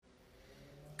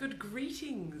Good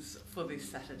greetings for this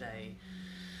Saturday.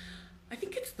 I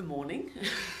think it's the morning.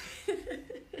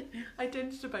 I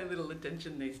tend to pay little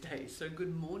attention these days, so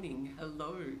good morning,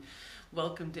 hello.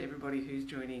 Welcome to everybody who's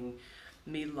joining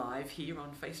me live here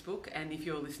on Facebook, and if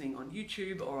you're listening on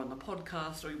YouTube or on the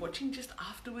podcast or you're watching just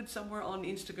afterwards somewhere on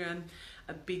Instagram,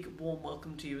 a big warm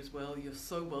welcome to you as well. You're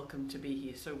so welcome to be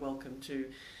here, so welcome to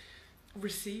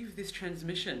receive this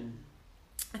transmission.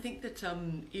 I think that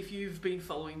if you've been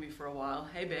following me for a while,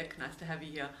 hey Beck, nice to have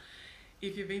you here.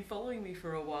 If you've been following me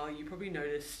for a while, you probably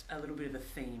noticed a little bit of a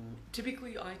theme.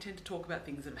 Typically, I tend to talk about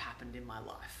things that have happened in my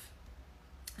life.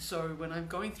 So when I'm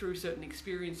going through certain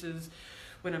experiences,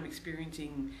 when I'm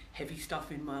experiencing heavy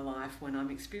stuff in my life, when I'm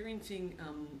experiencing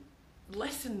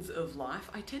lessons of life,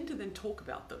 I tend to then talk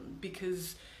about them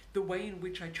because the way in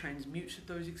which I transmute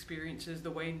those experiences, the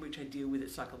way in which I deal with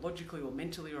it psychologically or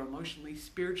mentally or emotionally,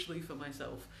 spiritually for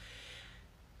myself,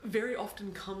 very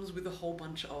often comes with a whole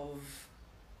bunch of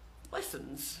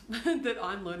lessons that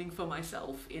I'm learning for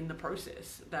myself in the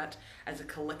process, that as a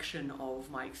collection of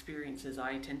my experiences,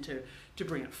 I tend to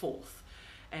bring it forth.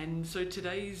 And so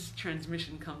today's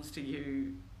transmission comes to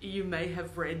you. You may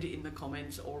have read in the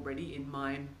comments already in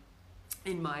my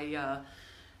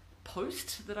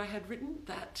post that I had written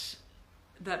that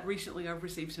recently I've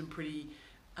received some pretty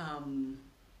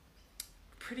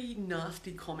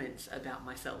nasty comments about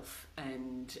myself,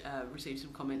 and received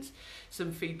some comments,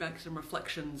 some feedback, some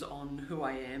reflections on who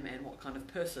I am and what kind of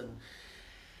person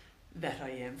that I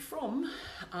am from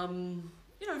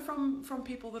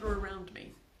people that are around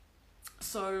me.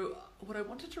 So what I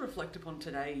wanted to reflect upon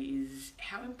today is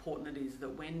how important it is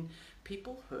that when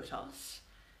people hurt us,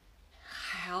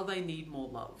 how they need more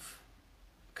love.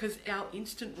 Because our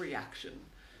instant reaction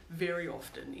very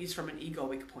often is from an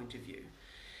egoic point of view.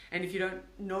 And if you don't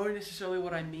know necessarily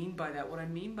what I mean by that, what I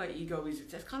mean by ego is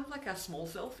it's kind of like our small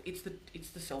self. It's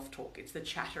the self-talk. It's the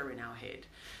chatter in our head.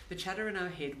 The chatter in our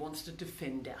head wants to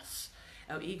defend us.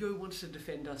 Our ego wants to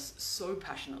defend us so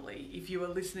passionately. If you are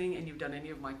listening and you've done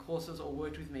any of my courses or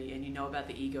worked with me and you know about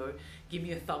the ego, give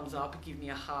me a thumbs up, give me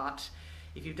a heart.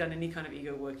 If you've done any kind of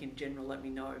ego work in general, let me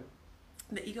know.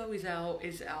 The ego is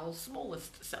our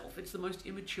smallest self. It's the most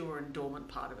immature and dormant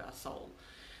part of our soul.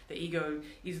 The ego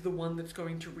is the one that's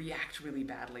going to react really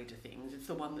badly to things. It's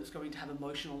the one that's going to have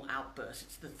emotional outbursts.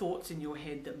 It's the thoughts in your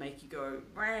head that make you go,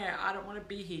 I don't want to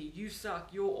be here, you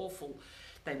suck, you're awful.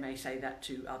 They may say that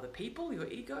to other people, your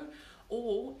ego,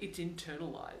 or it's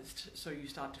internalized, so you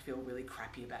start to feel really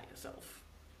crappy about yourself.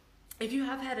 If you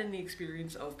have had any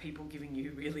experience of people giving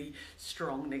you really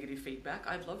strong negative feedback,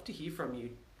 I'd love to hear from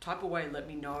you. Type away, let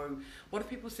me know. What have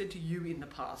people said to you in the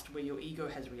past where your ego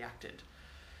has reacted?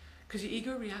 Because your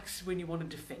ego reacts when you want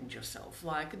to defend yourself.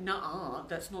 Like, nah,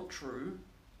 that's not true.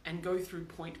 And go through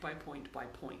point by point by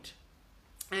point.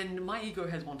 And my ego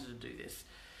has wanted to do this.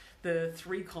 The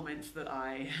 3 comments that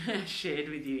I shared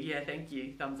with you, yeah, thank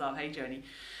you, thumbs up, hey Joni.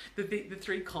 The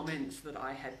 3 comments that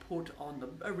I had put on the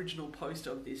original post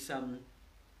of this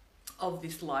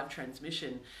live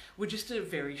transmission were just a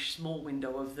very small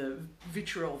window of the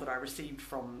vitriol that I received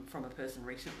from a person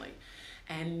recently.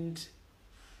 And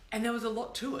there was a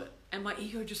lot to it. And my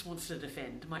ego just wants to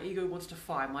defend. My ego wants to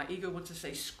fight. My ego wants to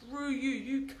say, screw you,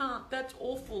 you can't, that's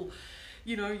awful.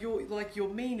 You're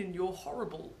mean and you're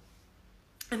horrible.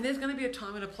 And there's going to be a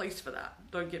time and a place for that.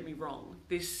 Don't get me wrong.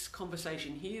 This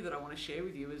conversation here that I want to share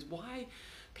with you is why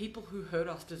people who hurt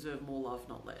us deserve more love,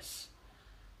 not less.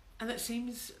 And that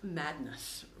seems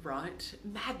madness, right?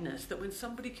 Madness, that when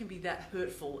somebody can be that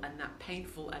hurtful and that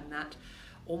painful and that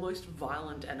almost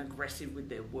violent and aggressive with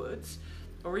their words,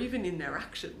 or even in their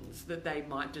actions, that they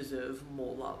might deserve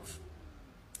more love.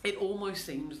 It almost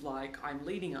seems like I'm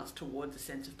leading us towards a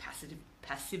sense of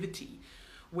passivity,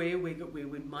 where we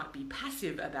might be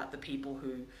passive about the people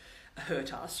who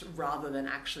hurt us rather than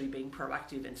actually being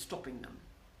proactive and stopping them.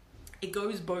 It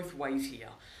goes both ways here.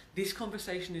 This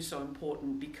conversation is so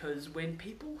important because when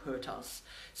people hurt us,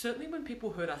 certainly when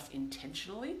people hurt us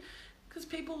intentionally, because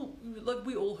people, like,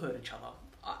 we all hurt each other.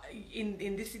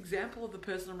 In this example of the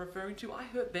person I'm referring to, I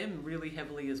hurt them really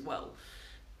heavily as well.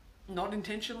 Not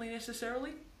intentionally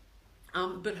necessarily,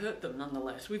 but hurt them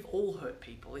nonetheless. We've all hurt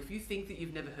people. If you think that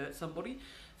you've never hurt somebody,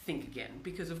 think again,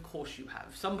 because of course you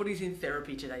have. Somebody's in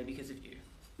therapy today because of you.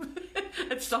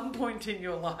 At some point in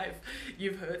your life,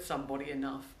 you've hurt somebody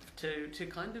enough to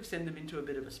kind of send them into a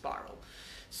bit of a spiral.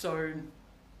 So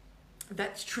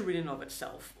that's true in and of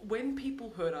itself. When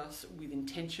people hurt us with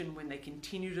intention, when they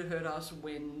continue to hurt us,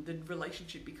 when the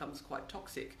relationship becomes quite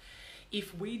toxic,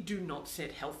 if we do not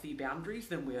set healthy boundaries,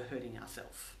 then we are hurting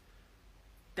ourselves.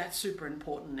 That's super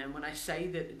important. And when I say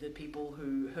that the people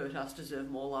who hurt us deserve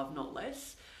more love, not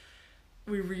less,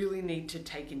 we really need to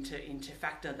take into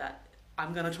factor that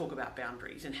I'm going to talk about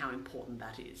boundaries and how important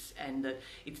that is, and that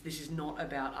this is not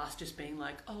about us just being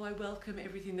like, oh, I welcome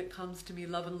everything that comes to me,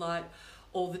 love and light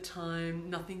all the time,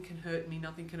 nothing can hurt me,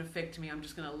 nothing can affect me, I'm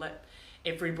just going to let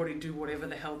everybody do whatever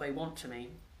the hell they want to me.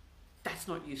 That's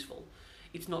not useful.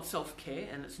 It's not self-care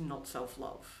and it's not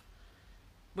self-love.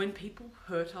 When people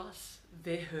hurt us,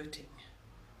 they're hurting.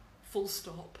 Full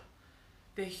stop.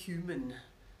 They're human.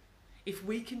 If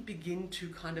we can begin to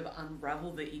kind of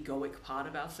unravel the egoic part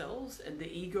of ourselves, and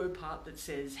the ego part that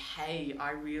says, hey,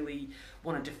 I really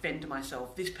want to defend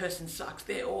myself, this person sucks,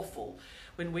 they're awful.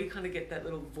 When we kind of get that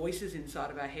little voices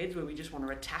inside of our heads where we just want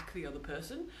to attack the other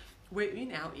person, we're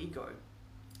in our ego.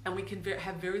 And we can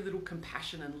have very little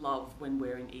compassion and love when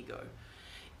we're in ego.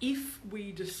 If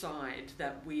we decide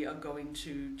that we are going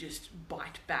to just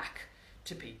bite back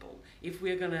to people, if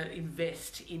we're going to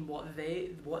invest in what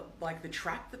the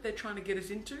trap that they're trying to get us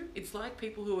into, it's like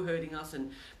people who are hurting us,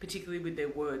 and particularly with their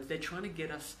words, they're trying to get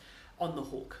us on the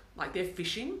hook. Like they're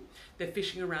fishing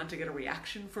around to get a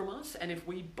reaction from us, and if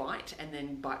we bite and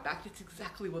then bite back, it's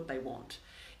exactly what they want.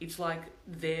 It's like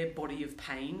their body of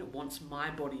pain wants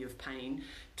my body of pain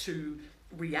to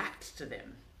react to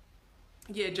them.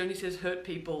 Yeah, Joni says hurt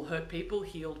people,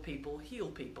 healed people, heal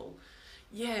people.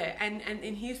 Yeah,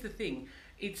 and here's the thing.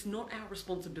 It's not our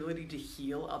responsibility to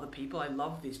heal other people. I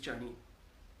love this, Joni.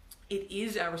 It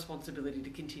is our responsibility to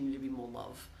continue to be more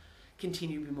love,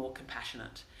 continue to be more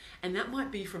compassionate. And that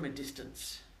might be from a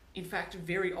distance. In fact,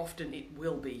 very often it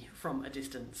will be from a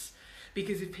distance.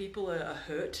 Because if people are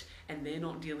hurt and they're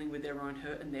not dealing with their own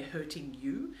hurt and they're hurting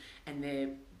you and they're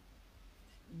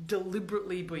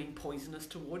deliberately being poisonous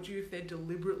towards you, if they're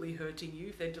deliberately hurting you,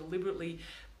 if they're deliberately,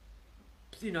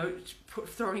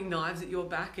 throwing knives at your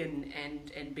back and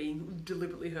being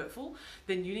deliberately hurtful,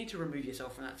 then you need to remove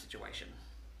yourself from that situation.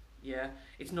 Yeah,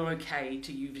 it's not okay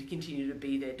to you to continue to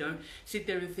be there. Don't sit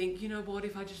there and think, you know what,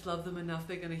 if I just love them enough,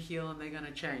 they're going to heal and they're going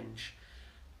to change.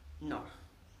 No.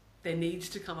 There needs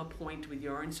to come a point with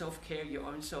your own self-care, your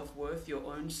own self-worth, your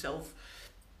own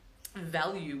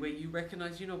self-value where you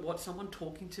recognize, you know what, someone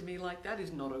talking to me like that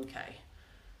is not okay.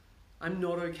 I'm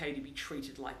not okay to be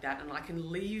treated like that, and I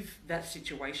can leave that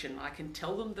situation. I can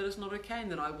tell them that it's not okay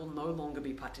and that I will no longer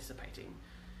be participating.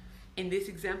 In this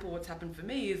example, what's happened for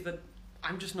me is that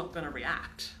I'm just not going to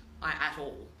react at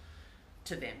all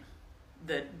to them.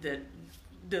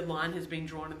 The line has been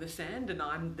drawn in the sand,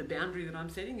 and the boundary that I'm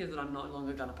setting is that I'm no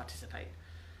longer going to participate.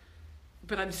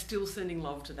 But I'm still sending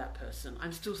love to that person.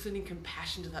 I'm still sending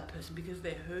compassion to that person because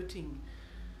they're hurting.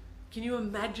 Can you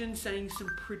imagine saying some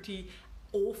pretty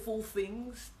awful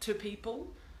things to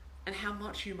people and how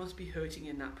much you must be hurting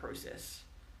in that process?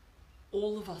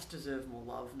 All of us deserve more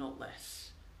love, not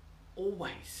less.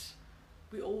 Always.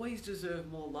 We always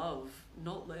deserve more love,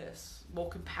 not less. More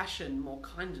compassion, more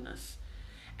kindness.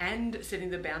 And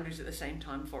setting the boundaries at the same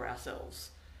time for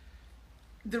ourselves.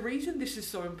 The reason this is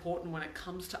so important when it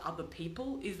comes to other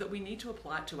people is that we need to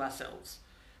apply it to ourselves.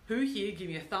 Who here, give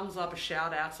me a thumbs up, a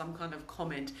shout out, some kind of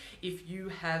comment if you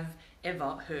have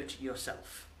ever hurt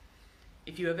yourself.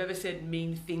 If you have ever said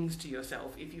mean things to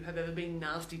yourself, if you have ever been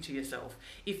nasty to yourself,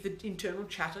 if the internal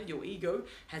chatter, your ego,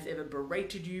 has ever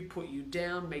berated you, put you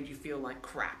down, made you feel like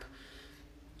crap.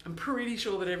 I'm pretty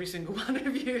sure that every single one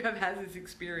of you have had this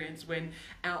experience when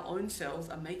our own selves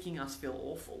are making us feel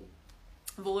awful.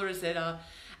 Vula has said,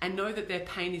 and know that their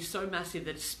pain is so massive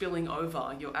that it's spilling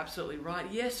over. You're absolutely right.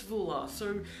 Yes, Vula.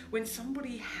 So when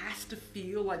somebody has to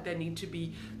feel like they need to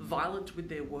be violent with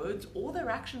their words or their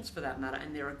actions for that matter,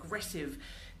 and they're aggressive,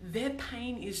 their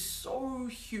pain is so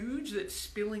huge that it's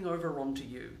spilling over onto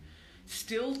you.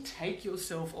 Still take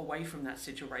yourself away from that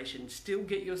situation. Still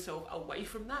get yourself away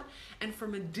from that. And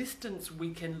from a distance,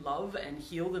 we can love and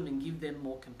heal them and give them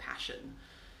more compassion.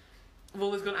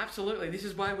 Well, it's gone, absolutely. This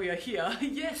is why we are here.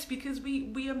 Yes, because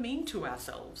we are mean to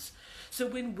ourselves. So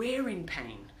when we're in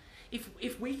pain,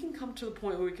 if we can come to the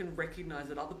point where we can recognize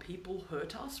that other people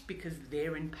hurt us because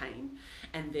they're in pain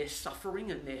and they're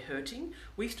suffering and they're hurting,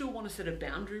 we still want to set a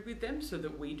boundary with them so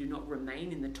that we do not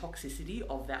remain in the toxicity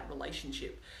of that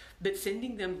relationship. But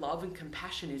sending them love and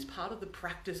compassion is part of the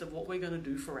practice of what we're going to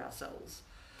do for ourselves,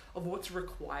 of what's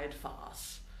required for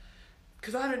us.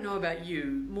 Because I don't know about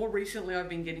you, more recently I've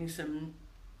been getting some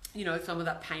of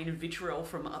that pain and vitriol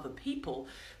from other people.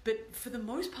 But for the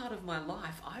most part of my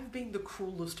life, I've been the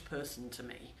cruelest person to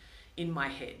me in my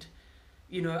head.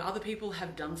 Other people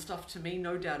have done stuff to me,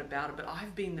 no doubt about it, but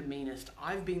I've been the meanest.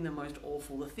 I've been the most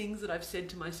awful. The things that I've said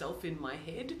to myself in my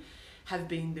head have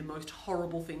been the most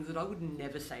horrible things that I would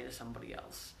never say to somebody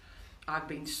else. I've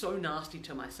been so nasty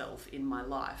to myself in my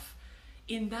life.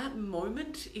 in that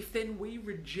moment, if then we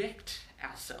reject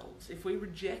ourselves, if we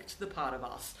reject the part of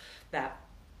us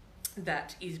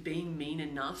that is being mean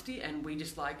and nasty, and we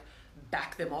just like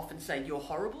back them off and say you're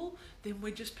horrible, then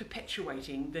we're just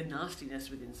perpetuating the nastiness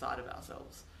within inside of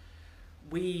ourselves.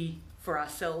 We, for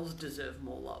ourselves, deserve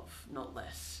more love, not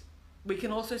less. We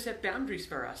can also set boundaries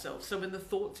for ourselves. So when the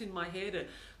thoughts in my head are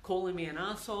calling me an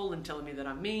asshole and telling me that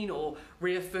I'm mean, or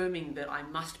reaffirming that I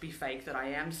must be fake, that I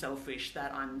am selfish,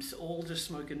 that I'm all just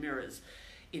smoke and mirrors,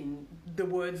 in the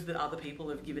words that other people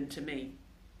have given to me,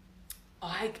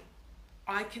 I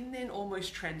can then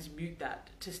almost transmute that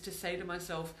just to say to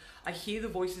myself, I hear the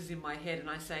voices in my head and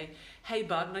I say, hey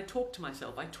bud, and I talk to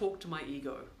myself, I talk to my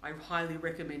ego. I highly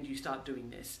recommend you start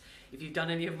doing this. If you've done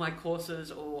any of my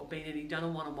courses or done a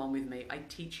one-on-one with me, I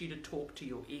teach you to talk to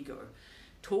your ego.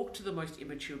 Talk to the most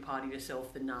immature part of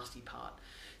yourself, the nasty part.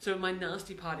 So my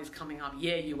nasty part is coming up,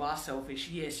 yeah, you are selfish,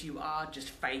 yes, you are just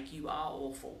fake, you are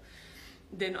awful.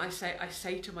 Then I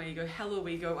say to my ego, hello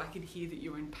ego, I can hear that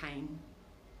you're in pain.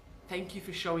 Thank you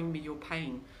for showing me your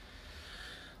pain.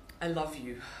 I love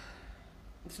you.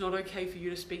 It's not okay for you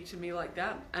to speak to me like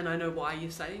that, and I know why you're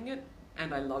saying it,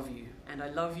 and I love you, and I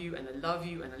love you, and I love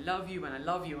you, and I love you, and I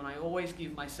love you, and I always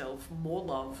give myself more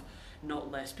love,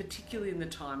 not less, particularly in the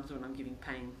times when I'm giving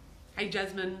pain. Hey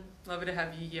Jasmine, lovely to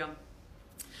have you here.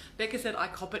 Becca said, I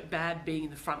cop it bad being in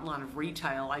the front line of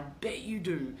retail. I bet you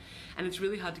do. And it's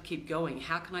really hard to keep going.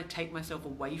 How can I take myself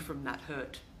away from that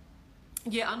hurt?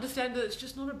 Yeah, understand that it's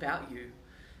just not about you,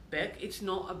 Beck. It's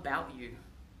not about you.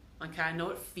 Okay, I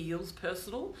know it feels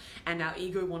personal and our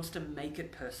ego wants to make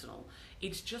it personal.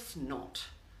 It's just not.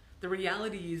 The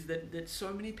reality is that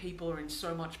so many people are in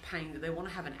so much pain that they want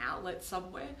to have an outlet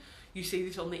somewhere. You see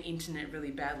this on the internet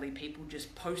really badly. People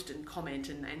just post and comment,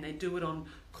 and they do it on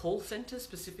call centers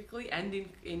specifically, and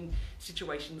in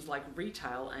situations like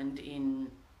retail and in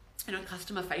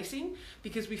customer facing,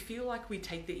 because we feel like we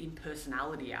take the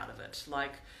impersonality out of it.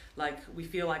 Like we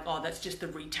feel like, oh, that's just the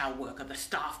retail worker, the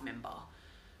staff member.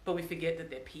 But we forget that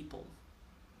they're people.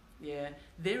 Yeah,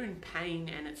 they're in pain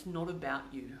and it's not about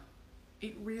you.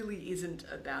 It really isn't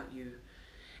about you.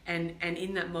 And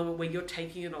in that moment where you're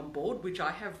taking it on board, which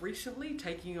I have recently,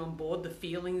 taking on board the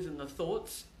feelings and the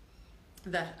thoughts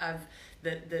that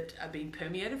are being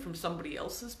permeated from somebody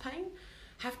else's pain,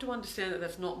 have to understand that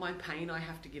that's not my pain. I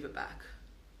have to give it back.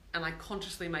 And I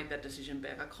consciously make that decision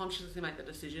back. I consciously make that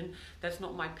decision. That's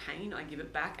not my pain. I give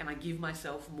it back and I give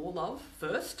myself more love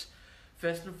first.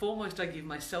 First and foremost, I give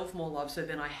myself more love, so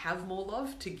then I have more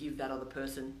love to give that other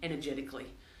person energetically.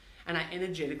 And I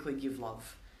energetically give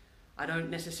love. I don't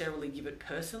necessarily give it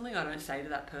personally. I don't say to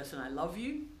that person, I love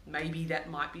you. Maybe that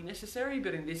might be necessary,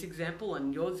 but in this example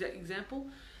and your example,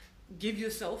 give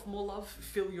yourself more love,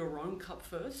 fill your own cup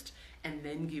first, and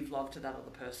then give love to that other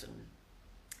person.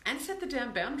 And set the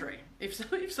damn boundary.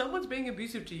 If someone's being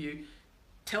abusive to you,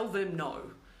 tell them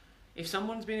no. If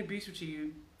someone's been abusive to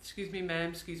you, excuse me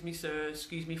ma'am, excuse me sir,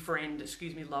 excuse me friend,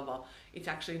 excuse me lover, it's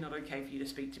actually not okay for you to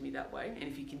speak to me that way. And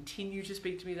if you continue to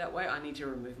speak to me that way, I need to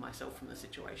remove myself from the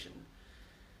situation.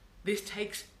 This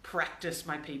takes practice,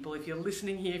 my people. If you're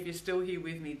listening here, if you're still here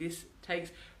with me, this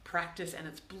takes practice and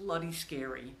it's bloody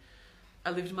scary. I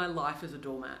lived my life as a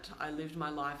doormat. I lived my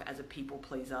life as a people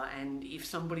pleaser. And if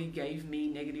somebody gave me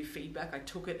negative feedback, I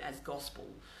took it as gospel.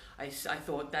 I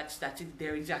thought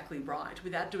they're exactly right,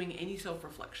 without doing any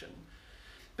self-reflection.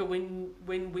 But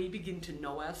when we begin to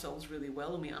know ourselves really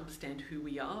well and we understand who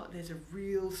we are, there's a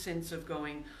real sense of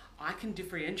going, I can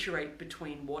differentiate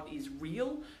between what is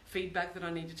real feedback that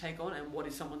I need to take on and what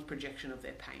is someone's projection of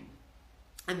their pain.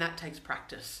 And that takes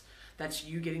practice. That's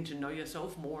you getting to know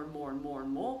yourself more and more and more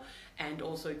and more, and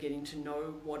also getting to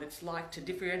know what it's like to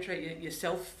differentiate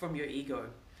yourself from your ego.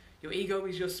 Your ego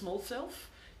is your small self.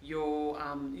 Your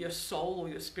soul or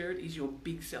your spirit is your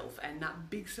big self, and that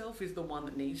big self is the one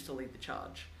that needs to lead the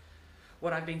charge.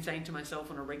 What I've been saying to myself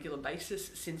on a regular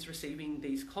basis since receiving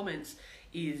these comments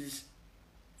is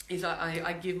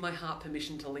I give my heart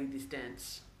permission to lead this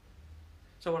dance.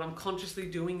 So what I'm consciously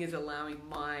doing is allowing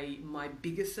my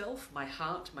bigger self, my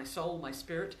heart, my soul, my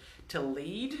spirit to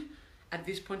lead at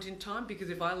this point in time, because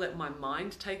if I let my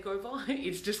mind take over,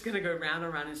 it's just going to go round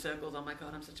and round in circles. Oh my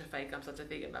God, I'm such a fake, I'm such a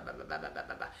thing, blah, blah, blah, blah, blah,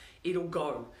 blah, blah. It'll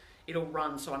go, it'll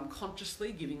run. So I'm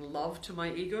consciously giving love to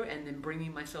my ego and then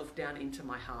bringing myself down into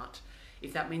my heart.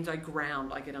 If that means I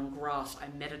ground, I get on grass, I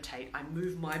meditate, I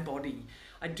move my body,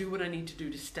 I do what I need to do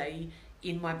to stay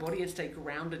in my body and stay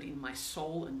grounded in my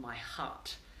soul and my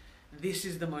heart. This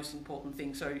is the most important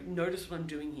thing. So notice what I'm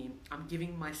doing here. I'm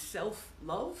giving myself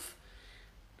love.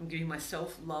 I'm giving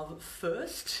myself love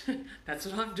first. That's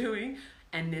what I'm doing.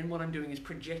 And then what I'm doing is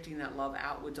projecting that love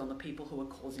outwards on the people who are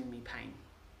causing me pain.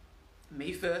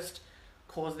 Me first,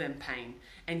 cause them pain.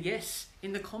 And yes,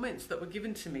 in the comments that were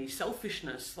given to me,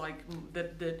 selfishness, like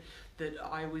that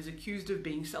I was accused of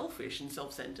being selfish and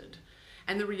self-centered.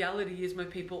 And the reality is, my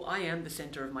people, I am the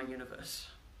center of my universe.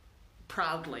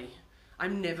 Proudly.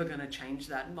 I'm never going to change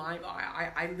that.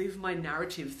 I live my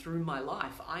narrative through my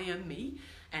life. I am me,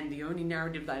 and the only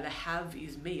narrative that I have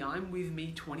is me. I'm with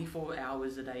me 24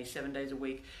 hours a day, 7 days a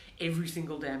week, every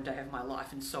single damn day of my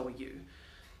life, and so are you.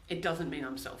 It doesn't mean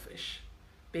I'm selfish.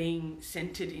 Being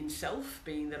centered in self,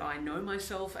 being that I know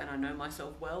myself and I know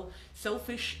myself well,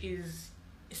 selfish is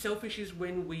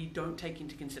when we don't take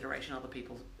into consideration other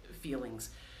people's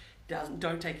feelings.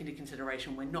 Don't take into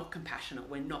consideration, we're not compassionate,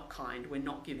 we're not kind, we're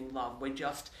not giving love, we're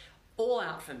just all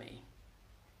out for me.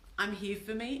 I'm here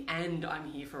for me and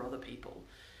I'm here for other people.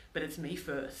 But it's me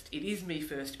first. It is me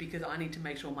first, because I need to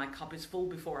make sure my cup is full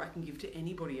before I can give to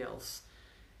anybody else.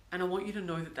 And I want you to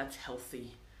know that that's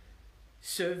healthy.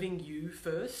 Serving you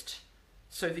first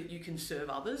so that you can serve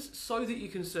others,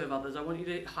 I want you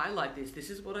to highlight this. This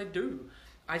is what I do.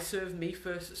 I serve me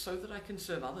first so that I can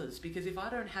serve others, because if I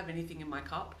don't have anything in my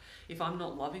cup, if I'm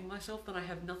not loving myself, then I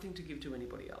have nothing to give to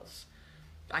anybody else.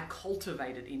 I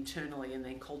cultivate it internally and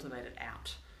then cultivate it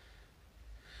out.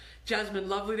 Jasmine,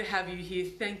 lovely to have you here.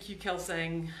 Thank you,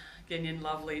 Kelsang. Genyan,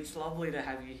 lovely. It's lovely to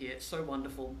have you here. It's so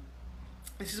wonderful.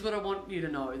 This is what I want you to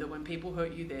know, that when people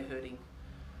hurt you, they're hurting.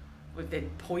 If they're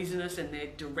poisonous and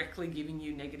they're directly giving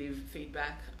you negative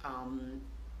feedback,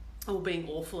 or being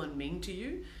awful and mean to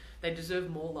you, they deserve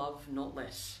more love, not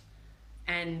less.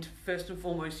 And first and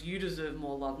foremost, you deserve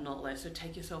more love, not less. So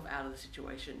take yourself out of the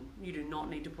situation. You do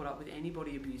not need to put up with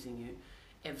anybody abusing you,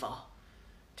 ever.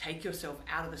 Take yourself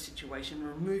out of the situation.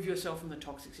 Remove yourself from the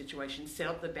toxic situation. Set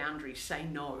up the boundaries. Say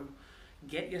no.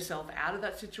 Get yourself out of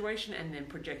that situation and then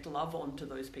project love onto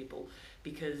those people.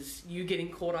 Because you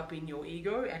getting caught up in your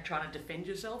ego and trying to defend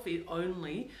yourself is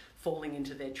only falling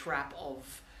into their trap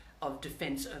of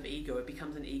defense of ego. It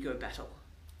becomes an ego battle.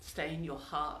 Stay in your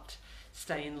heart.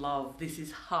 Stay in love. This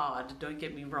is hard. Don't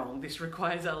get me wrong. This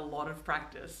requires a lot of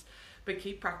practice. But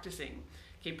keep practicing.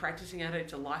 Keep practicing at it.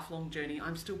 It's a lifelong journey.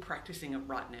 I'm still practicing it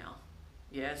right now.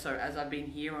 Yeah, so as I've been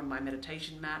here on my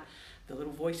meditation mat, the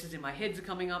little voices in my heads are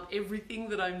coming up. Everything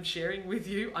that I'm sharing with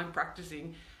you, I'm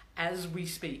practicing as we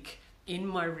speak in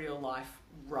my real life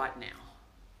right now.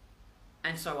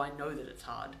 And so I know that it's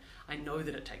hard. I know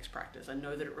that it takes practice. I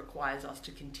know that it requires us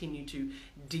to continue to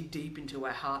dig deep into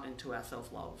our heart and to our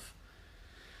self-love.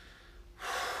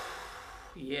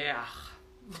 Yeah.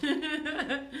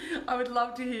 I would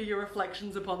love to hear your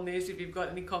reflections upon this. If you've got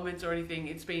any comments or anything,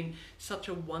 it's been such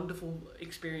a wonderful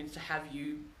experience to have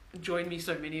you join me,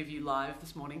 so many of you live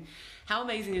this morning. How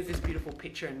amazing is this beautiful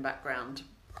picture in the background?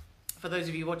 For those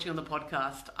of you watching on the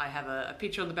podcast, I have a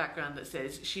picture on the background that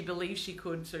says, "She believed she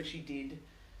could, so she did."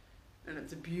 And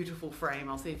it's a beautiful frame.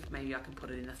 I'll see if maybe I can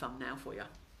put it in a thumbnail for you.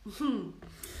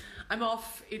 I'm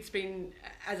off. It's been,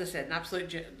 as I said, an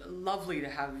absolute lovely to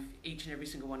have each and every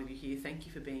single one of you here. Thank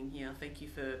you for being here. Thank you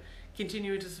for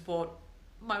continuing to support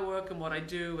my work and what I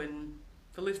do, and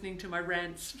for listening to my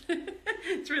rants.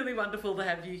 It's really wonderful to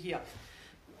have you here.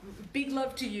 Big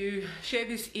love to you. Share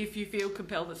this if you feel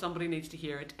compelled that somebody needs to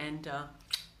hear it. And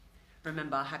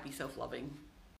remember, happy self-loving.